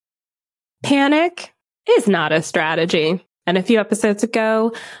Panic is not a strategy. And a few episodes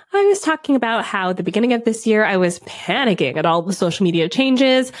ago, I was talking about how at the beginning of this year, I was panicking at all the social media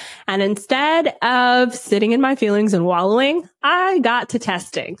changes. And instead of sitting in my feelings and wallowing, I got to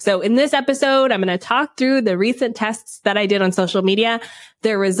testing. So in this episode, I'm going to talk through the recent tests that I did on social media,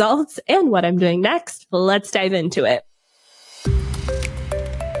 their results, and what I'm doing next. Let's dive into it.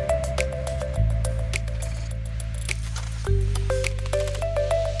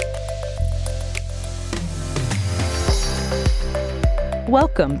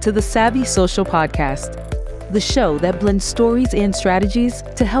 Welcome to the Savvy Social Podcast, the show that blends stories and strategies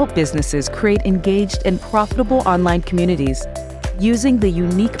to help businesses create engaged and profitable online communities using the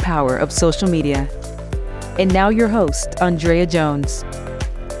unique power of social media. And now your host, Andrea Jones.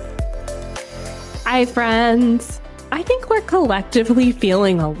 Hi, friends. I think we're collectively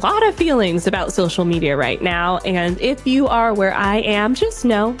feeling a lot of feelings about social media right now. And if you are where I am, just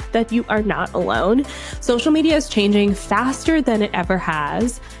know that you are not alone. Social media is changing faster than it ever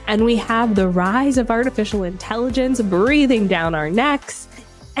has. And we have the rise of artificial intelligence breathing down our necks.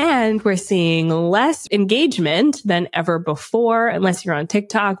 And we're seeing less engagement than ever before, unless you're on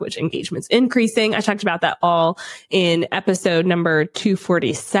TikTok, which engagement's increasing. I talked about that all in episode number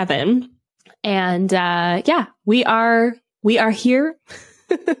 247. And we are here.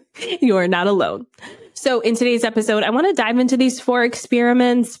 You are not alone. So in today's episode, I want to dive into these 4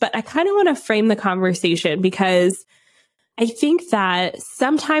 experiments, but I kind of want to frame the conversation because I think that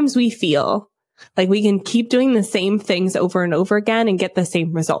sometimes we feel like we can keep doing the same things over and over again and get the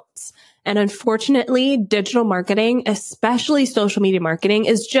same results. And unfortunately, digital marketing, especially social media marketing,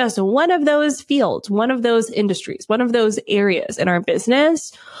 is just one of those fields, one of those industries, one of those areas in our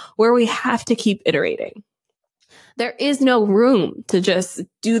business where we have to keep iterating. There is no room to just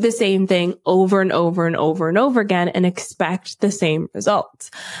do the same thing over and over and over and over again and expect the same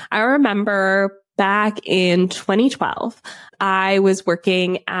results. I remember back in 2012, I was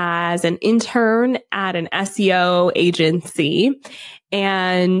working as an intern at an SEO agency,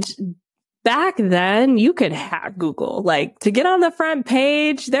 and back then, you could hack Google. Like, to get on the front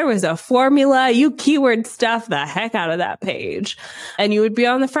page, there was a formula. You keyword stuff the heck out of that page, and you would be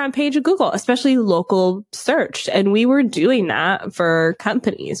on the front page of Google, especially local search. And we were doing that for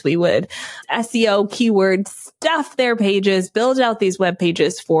companies. We would SEO keyword stuff their pages, build out these web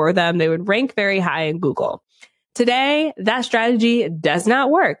pages for them. They would rank very high in Google. Today, that strategy does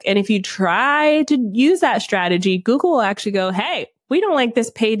not work. And if you try to use that strategy, Google will actually go, hey, we don't like this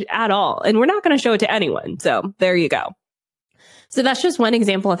page at all, and we're not going to show it to anyone. So there you go. So that's just one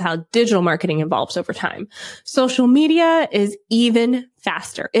example of how digital marketing evolves over time. Social media is even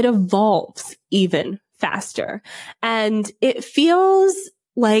faster. It evolves even faster. And it feels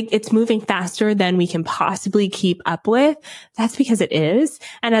like it's moving faster than we can possibly keep up with. That's because it is.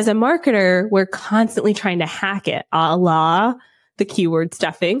 And as a marketer, we're constantly trying to hack it, a la the keyword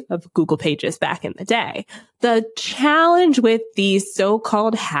stuffing of Google pages back in the day. The challenge with these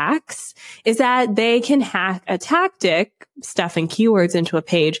so-called hacks is that they can hack a tactic, stuffing keywords into a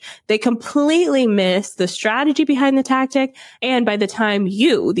page. They completely miss the strategy behind the tactic. And by the time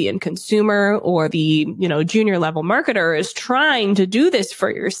you, the end consumer or the, junior level marketer is trying to do this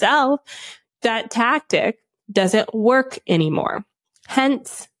for yourself, that tactic doesn't work anymore.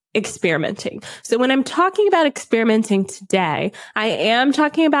 Hence, experimenting. So when I'm talking about experimenting today, I am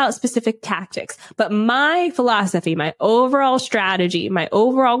talking about specific tactics, but my philosophy, my overall strategy, my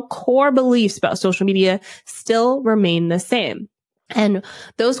overall core beliefs about social media still remain the same. And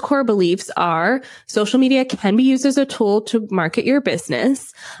those core beliefs are social media can be used as a tool to market your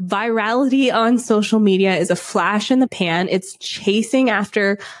business. Virality on social media is a flash in the pan. It's chasing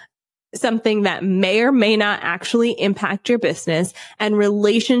after something that may or may not actually impact your business, and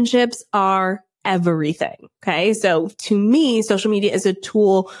relationships are everything. Okay. So to me, social media is a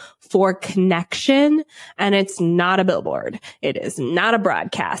tool for connection, and it's not a billboard. It is not a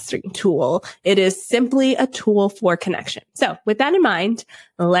broadcasting tool. It is simply a tool for connection. So with that in mind,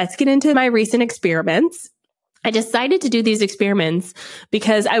 let's get into my recent experiments. I decided to do these experiments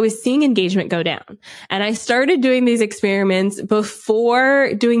because I was seeing engagement go down. And I started doing these experiments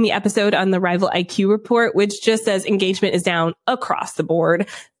before doing the episode on the Rival IQ report, which just says engagement is down across the board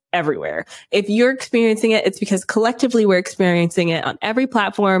everywhere. If you're experiencing it, it's because collectively we're experiencing it on every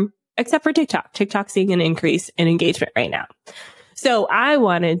platform except for TikTok. TikTok's seeing an increase in engagement right now. So I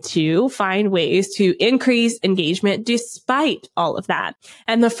wanted to find ways to increase engagement despite all of that.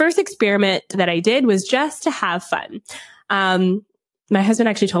 And the first experiment that I did was just to have fun. My husband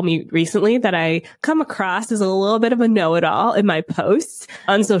actually told me recently that I come across as a little bit of a know-it-all in my posts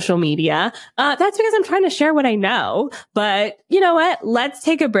on social media. That's because I'm trying to share what I know. But you know what? Let's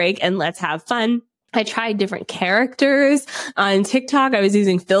take a break and let's have fun. I tried different characters on TikTok. I was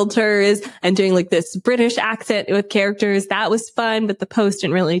using filters and doing like this British accent with characters. That was fun, but the post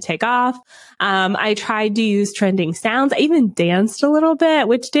didn't really take off. I tried to use trending sounds. I even danced a little bit,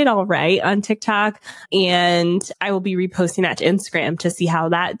 which did all right on TikTok. And I will be reposting that to Instagram to see how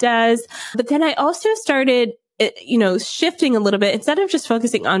that does. But then I also started shifting a little bit. Instead of just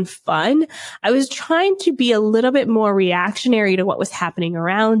focusing on fun, I was trying to be a little bit more reactionary to what was happening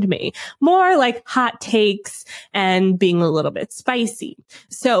around me, more like hot takes and being a little bit spicy.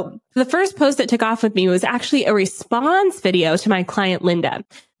 So the first post that took off with me was actually a response video to my client, Linda.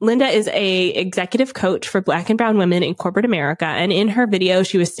 Linda is a executive coach for Black and brown women in corporate America. And in her video,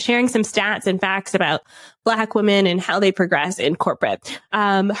 she was sharing some stats and facts about Black women and how they progress in corporate.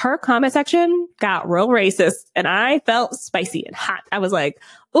 Her comment section got real racist and I felt spicy and hot. I was like,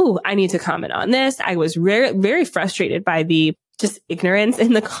 oh, I need to comment on this. I was very, very frustrated by the just ignorance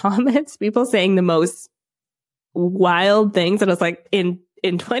in the comments, people saying the most wild things. And I was like, in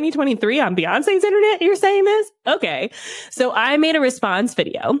 2023 on Beyonce's internet, you're saying this? Okay. So I made a response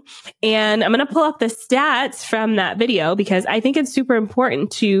video and I'm going to pull up the stats from that video because I think it's super important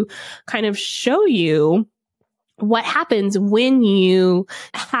to kind of show you what happens when you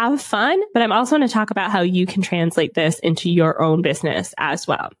have fun. But I'm also going to talk about how you can translate this into your own business as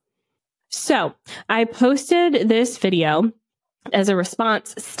well. So I posted this video as a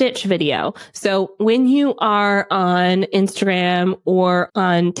response stitch video. So when you are on Instagram or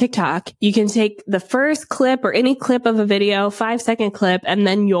on TikTok, you can take the first clip or any clip of a video, 5-second clip, and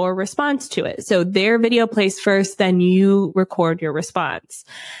then your response to it. So their video plays first, then you record your response.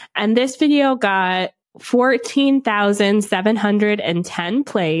 And this video got 14,710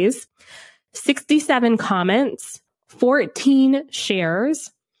 plays, 67 comments, 14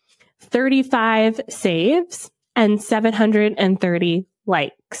 shares, 35 saves, and 730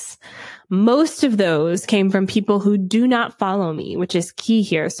 likes. Most of those came from people who do not follow me, which is key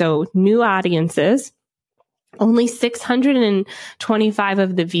here. So new audiences. Only 625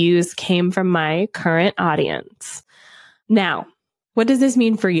 of the views came from my current audience. Now, what does this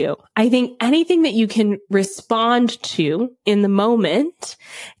mean for you? I think anything that you can respond to in the moment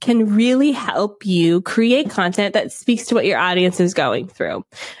can really help you create content that speaks to what your audience is going through.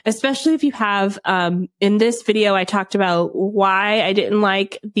 Especially if you have, in this video, I talked about why I didn't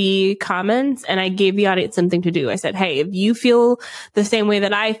like the comments and I gave the audience something to do. I said, hey, if you feel the same way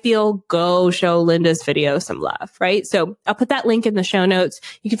that I feel, go show Linda's video some love, right? So I'll put that link in the show notes.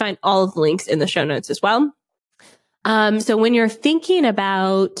 You can find all of the links in the show notes as well. So when you're thinking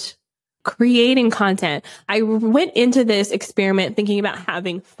about creating content, I went into this experiment thinking about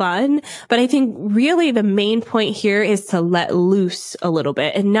having fun, but I think really the main point here is to let loose a little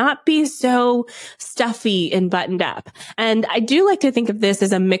bit and not be so stuffy and buttoned up. And I do like to think of this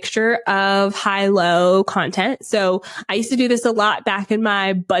as a mixture of high-low content. So I used to do this a lot back in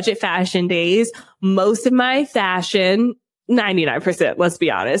my budget fashion days. Most of my fashion, 99%, let's be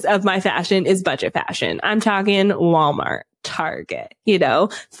honest, of my fashion is budget fashion. I'm talking Walmart, Target,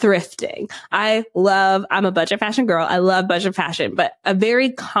 thrifting. I'm a budget fashion girl. I love budget fashion, but a very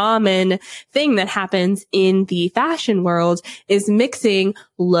common thing that happens in the fashion world is mixing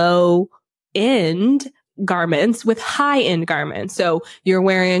low end garments with high end garments. So you're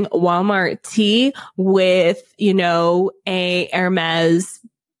wearing Walmart tee with, a Hermes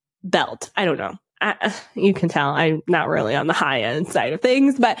belt. I don't know. You can tell I'm not really on the high end side of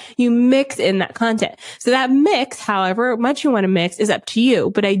things, but you mix in that content. So that mix, however much you want to mix, is up to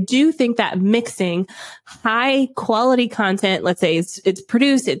you. But I do think that mixing high quality content, let's say it's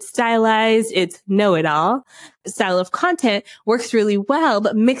produced, it's stylized, it's know-it-all style of content works really well,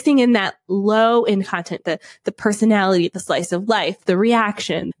 but mixing in that low end content, the personality, the slice of life, the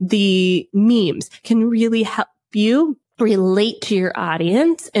reaction, the memes can really help you relate to your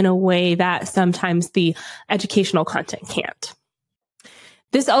audience in a way that sometimes the educational content can't.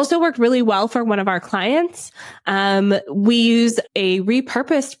 This also worked really well for one of our clients. We use a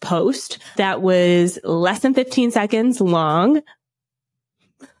repurposed post that was less than 15 seconds long.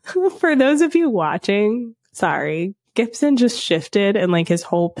 For those of you watching, sorry, Gibson just shifted and his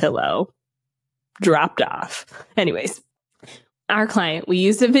whole pillow dropped off. Anyways. Our client, we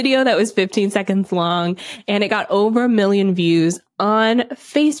used a video that was 15 seconds long and it got over 1 million views on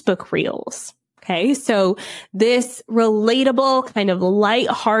Facebook Reels. Okay. So this relatable kind of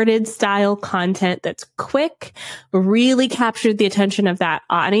lighthearted style content that's quick really captured the attention of that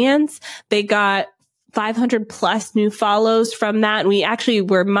audience. They got 500 plus new follows from that. And we actually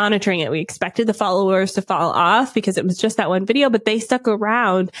were monitoring it. We expected the followers to fall off because it was just that one video, but they stuck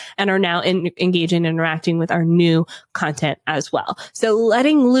around and are now engaging and interacting with our new content as well. So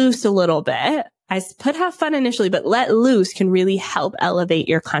letting loose a little bit. I put have fun initially, but let loose can really help elevate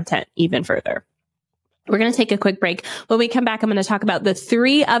your content even further. We're going to take a quick break. When we come back, I'm going to talk about the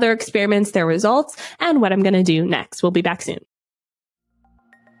 3 other experiments, their results, and what I'm going to do next. We'll be back soon.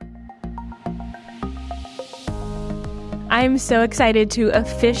 I'm so excited to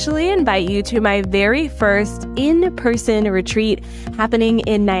officially invite you to my very first in-person retreat happening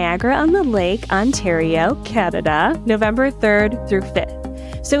in Niagara-on-the-Lake, Ontario, Canada, November 3rd through 5th.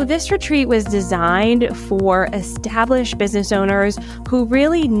 So this retreat was designed for established business owners who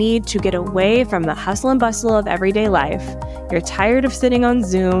really need to get away from the hustle and bustle of everyday life. You're tired of sitting on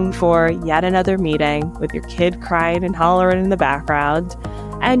Zoom for yet another meeting with your kid crying and hollering in the background,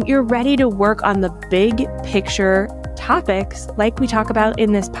 and you're ready to work on the big picture topics like we talk about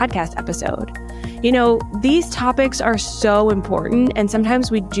in this podcast episode. You know, these topics are so important, and sometimes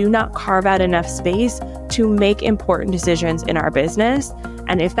we do not carve out enough space to make important decisions in our business.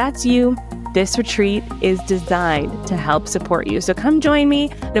 And if that's you, this retreat is designed to help support you. So come join me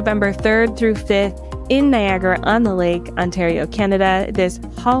November 3rd through 5th in Niagara-on-the-Lake, Ontario, Canada. This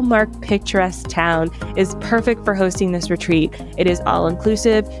hallmark picturesque town is perfect for hosting this retreat. It is all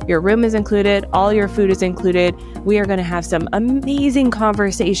inclusive. Your room is included. All your food is included. We are going to have some amazing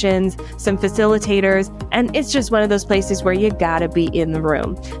conversations, some facilitators, and it's just one of those places where you gotta be in the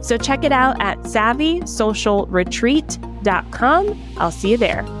room. So check it out at SavvySocialRetreat.com. I'll see you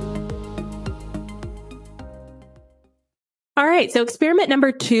there. All right. So experiment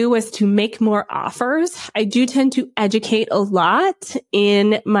number 2 was to make more offers. I do tend to educate a lot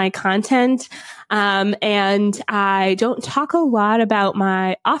in my content. And I don't talk a lot about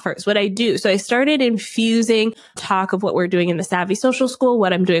my offers, what I do. So I started infusing talk of what we're doing in the Savvy Social School,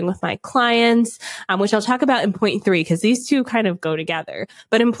 what I'm doing with my clients, which I'll talk about in point 3, because these two kind of go together.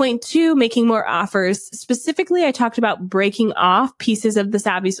 But in point 2, making more offers, specifically, I talked about breaking off pieces of the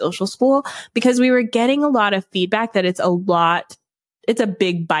Savvy Social School because we were getting a lot of feedback that it's a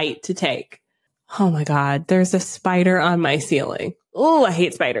big bite to take. Oh my God, there's a spider on my ceiling. Oh, I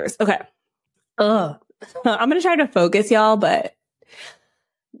hate spiders. Okay. Ugh. I'm going to try to focus, y'all, but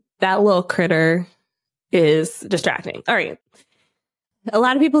that little critter is distracting. All right. A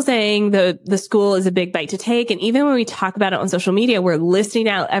lot of people saying the school is a big bite to take. And even when we talk about it on social media, we're listing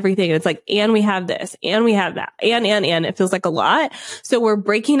out everything. It's like, and we have this, and we have that, and it feels like a lot. So we're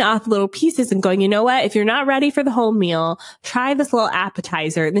breaking off little pieces and going, you know what? If you're not ready for the whole meal, try this little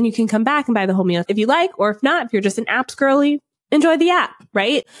appetizer. Then you can come back and buy the whole meal if you like, or if not, if you're just an apps girly, enjoy the app,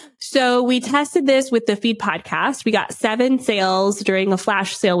 right? So we tested this with the Feed podcast. We got 7 sales during a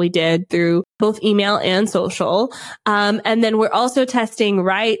flash sale we did through both email and social. And then we're also testing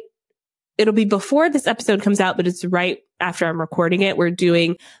it'll be before this episode comes out, but it's right after I'm recording it. We're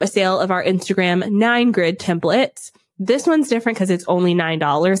doing a sale of our Instagram 9-grid templates. This one's different because it's only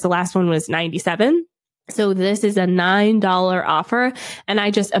 $9. The last one was $97. So this is a $9 offer. And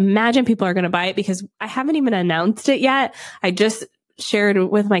I just imagine people are going to buy it because I haven't even announced it yet. I just shared it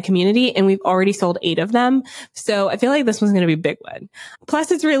with my community and we've already sold 8 of them. So I feel like this one's going to be a big one.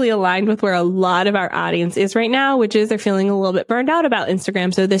 Plus, it's really aligned with where a lot of our audience is right now, which is they're feeling a little bit burned out about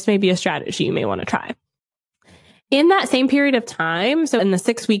Instagram. So this may be a strategy you may want to try. In that same period of time, so in the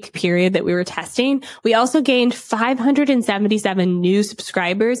 6-week period that we were testing, we also gained 577 new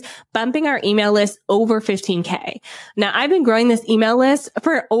subscribers, bumping our email list over 15K. Now, I've been growing this email list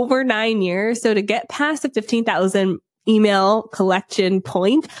for over 9 years. So to get past the 15,000 email collection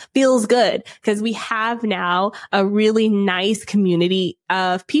point feels good because we have now a really nice community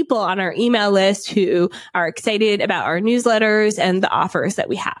of people on our email list who are excited about our newsletters and the offers that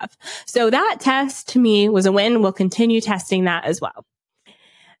we have. So that test to me was a win. We'll continue testing that as well.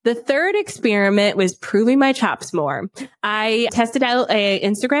 The third experiment was proving my chops more. I tested out an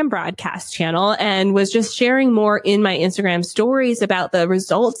Instagram broadcast channel and was just sharing more in my Instagram stories about the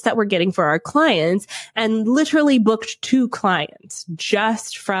results that we're getting for our clients and literally booked 2 clients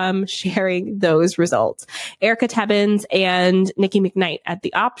just from sharing those results. Erica Tebbins and Nikki McKnight at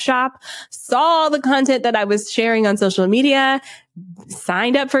the Op Shop saw the content that I was sharing on social media,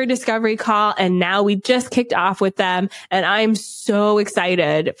 signed up for a discovery call, and now we just kicked off with them. And I'm so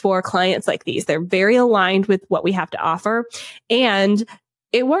excited for clients like these. They're very aligned with what we have to offer. And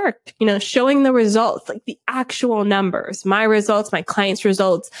it worked, showing the results, like the actual numbers, my results, my clients'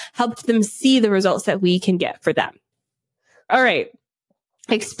 results, helped them see the results that we can get for them. All right.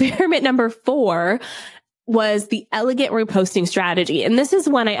 Experiment number 4 was the elegant reposting strategy. And this is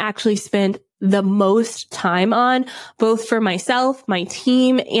one I actually spent the most time on, both for myself, my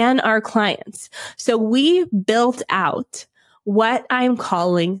team, and our clients. So we built out what I'm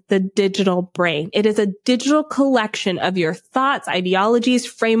calling the digital brain. It is a digital collection of your thoughts, ideologies,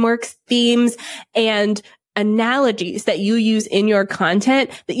 frameworks, themes, and analogies that you use in your content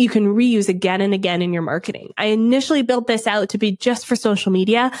that you can reuse again and again in your marketing. I initially built this out to be just for social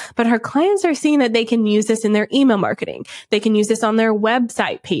media, but our clients are seeing that they can use this in their email marketing. They can use this on their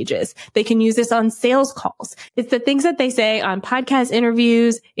website pages. They can use this on sales calls. It's the things that they say on podcast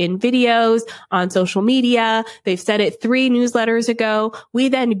interviews, in videos, on social media. They've said it 3 newsletters ago. We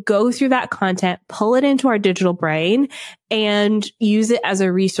then go through that content, pull it into our digital brain, and use it as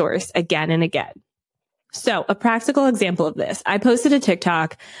a resource again and again. So a practical example of this, I posted a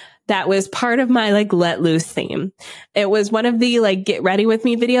TikTok that was part of my let loose theme. It was one of the get ready with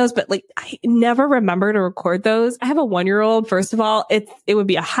me videos, but I never remember to record those. I have a 1-year-old. First of all, it would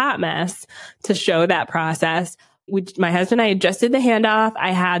be a hot mess to show that process. My husband and I just did the handoff.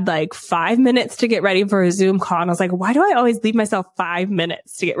 I had 5 minutes to get ready for a Zoom call. And I was like, why do I always leave myself 5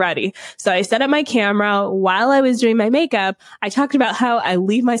 minutes to get ready? So I set up my camera while I was doing my makeup. I talked about how I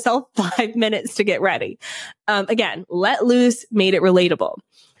leave myself 5 minutes to get ready. Again, let loose, made it relatable,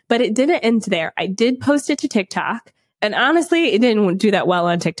 but it didn't end there. I did post it to TikTok, and honestly, it didn't do that well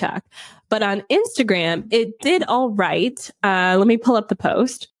on TikTok, but on Instagram, it did all right. Let me pull up the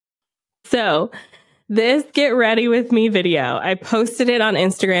post. So this get ready with me video, I posted it on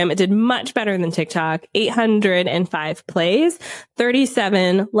Instagram. It did much better than TikTok. 805 plays,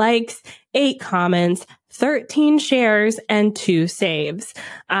 37 likes, 8 comments, 13 shares, and 2 saves.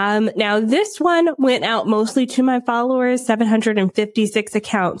 Now this one went out mostly to my followers. 756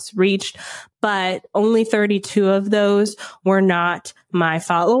 accounts reached, but only 32 of those were not my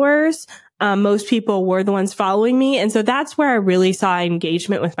followers. Most people were the ones following me. And so that's where I really saw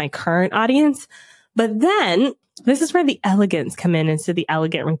engagement with my current audience. But then this is where the elegance come in into the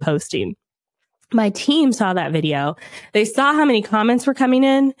elegant reposting. My team saw that video. They saw how many comments were coming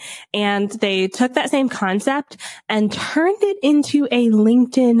in, and they took that same concept and turned it into a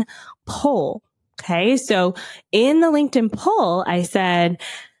LinkedIn poll. Okay. So in the LinkedIn poll, I said,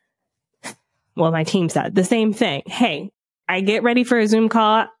 well, my team said the same thing. Hey, I get ready for a Zoom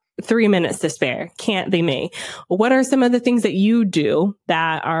call. 3 minutes to spare. Can't be me. What are some of the things that you do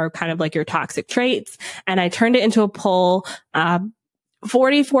that are kind of your toxic traits? And I turned it into a poll.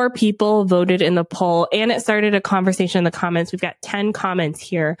 44 people voted in the poll, and it started a conversation in the comments. We've got 10 comments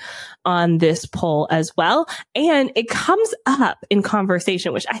here on this poll as well. And it comes up in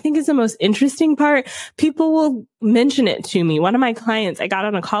conversation, which I think is the most interesting part. People will mention it to me. One of my clients, I got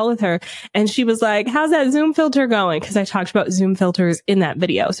on a call with her and she was like, how's that Zoom filter going? Because I talked about Zoom filters in that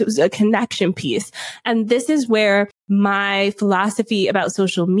video. So it was a connection piece. And this is where my philosophy about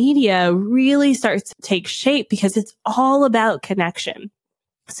social media really starts to take shape, because it's all about connection.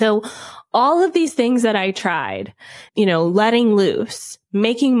 So all of these things that I tried, letting loose,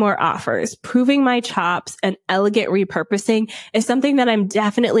 making more offers, proving my chops, and elegant repurposing is something that I'm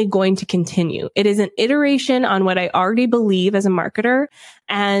definitely going to continue. It is an iteration on what I already believe as a marketer,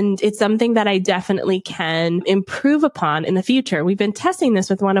 and it's something that I definitely can improve upon in the future. We've been testing this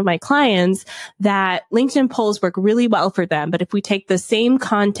with one of my clients that LinkedIn polls work really well for them, but if we take the same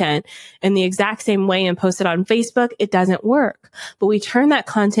content in the exact same way and post it on Facebook, it doesn't work. But we turn that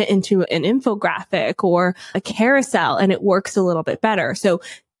content into an infographic or a carousel, and it works a little bit better. So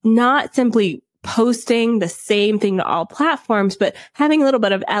not simply posting the same thing to all platforms, but having a little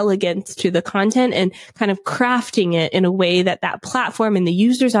bit of elegance to the content and kind of crafting it in a way that that platform and the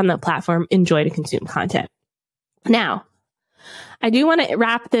users on that platform enjoy to consume content. Now, I do want to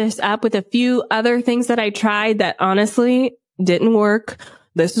wrap this up with a few other things that I tried that honestly didn't work.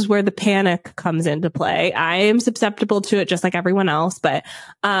 This is where the panic comes into play. I am susceptible to it just like everyone else, but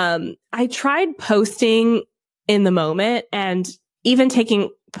I tried posting in the moment and even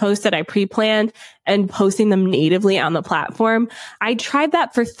taking posts that I pre-planned and posting them natively on the platform. I tried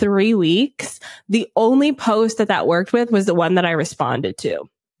that for 3 weeks. The only post that worked with was the one that I responded to,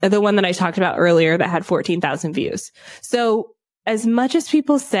 the one that I talked about earlier that had 14,000 views. So as much as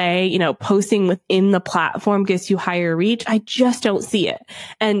people say, posting within the platform gets you higher reach, I just don't see it.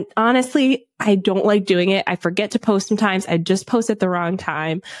 And honestly, I don't like doing it. I forget to post sometimes. I just post at the wrong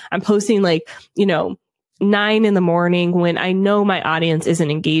time. I'm posting 9 a.m. when I know my audience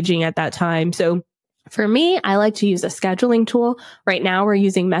isn't engaging at that time. So for me, I like to use a scheduling tool. Right now we're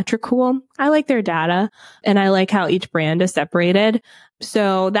using Metricool. I like their data and I like how each brand is separated.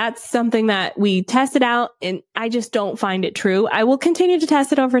 So that's something that we tested out and I just don't find it true. I will continue to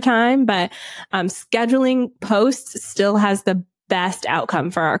test it over time, but scheduling posts still has the best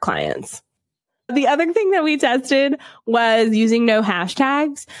outcome for our clients. The other thing that we tested was using no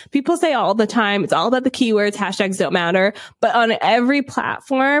hashtags. People say all the time, it's all about the keywords, hashtags don't matter. But on every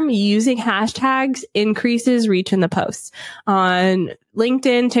platform, using hashtags increases reach in the posts. On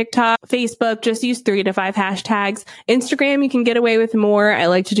LinkedIn, TikTok, Facebook, just use 3 to 5 hashtags. Instagram, you can get away with more. I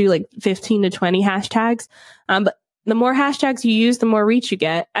like to do like 15 to 20 hashtags. But the more hashtags you use, the more reach you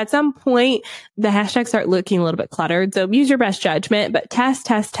get. At some point, the hashtags start looking a little bit cluttered. So use your best judgment, but test.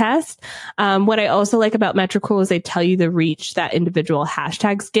 What I also like about Metricool is they tell you the reach that individual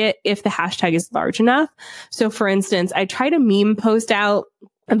hashtags get if the hashtag is large enough. So for instance, I tried a meme post out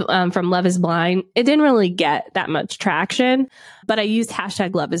from Love is Blind. It didn't really get that much traction, but I used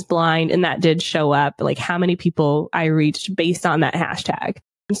hashtag Love is Blind and that did show up like how many people I reached based on that hashtag.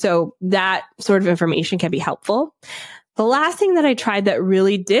 So that sort of information can be helpful. The last thing that I tried that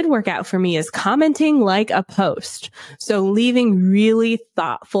really did work out for me is commenting like a post. So leaving really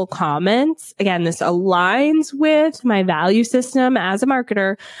thoughtful comments. Again, this aligns with my value system as a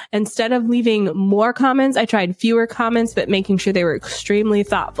marketer. Instead of leaving more comments, I tried fewer comments, but making sure they were extremely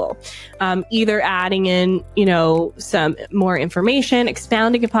thoughtful. Either adding in, some more information,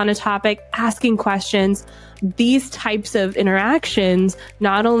 expounding upon a topic, asking questions. These types of interactions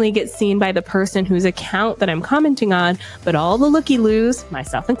not only get seen by the person whose account that I'm commenting on, but all the looky-loos,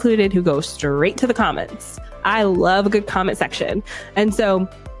 myself included, who go straight to the comments. I love a good comment section. And so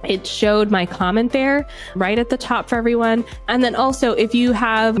it showed my comment there right at the top for everyone. And then also if you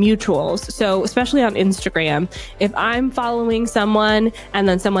have mutuals, so especially on Instagram, if I'm following someone and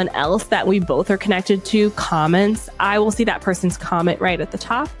then someone else that we both are connected to comments, I will see that person's comment right at the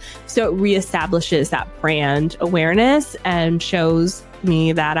top. So it reestablishes that brand awareness and shows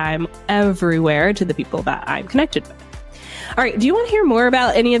me that I'm everywhere to the people that I'm connected with. All right. Do you want to hear more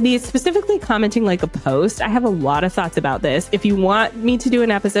about any of these, specifically commenting like a post? I have a lot of thoughts about this. If you want me to do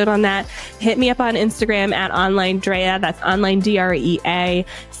an episode on that, hit me up on Instagram at OnlineDrea. That's online DREA.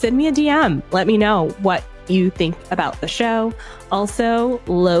 Send me a DM. Let me know what you think about the show. Also,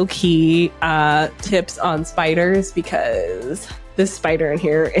 low-key tips on spiders, because this spider in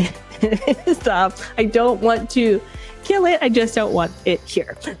here is I don't want to kill it. I just don't want it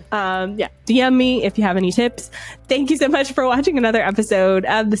here. DM me if you have any tips. Thank you so much for watching another episode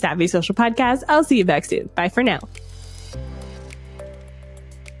of the Savvy Social Podcast. I'll see you back soon. Bye for now.